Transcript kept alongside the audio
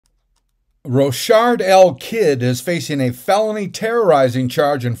Rochard L. Kidd is facing a felony terrorizing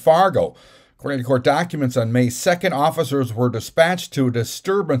charge in Fargo. According to court documents, on May 2nd, officers were dispatched to a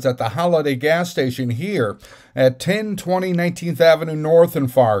disturbance at the Holiday gas station here at 1020 19th Avenue North in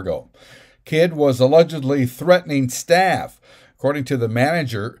Fargo. Kidd was allegedly threatening staff. According to the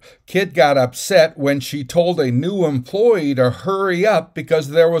manager, Kidd got upset when she told a new employee to hurry up because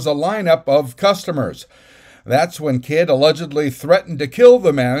there was a lineup of customers. That's when Kidd allegedly threatened to kill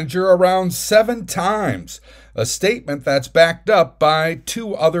the manager around 7 times, a statement that's backed up by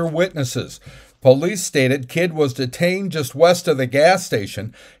 2 other witnesses. Police stated Kidd was detained just west of the gas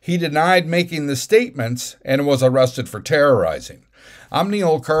station. He denied making the statements and was arrested for terrorizing. I'm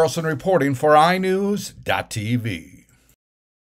Neil Carlson reporting for iNewZ.TV.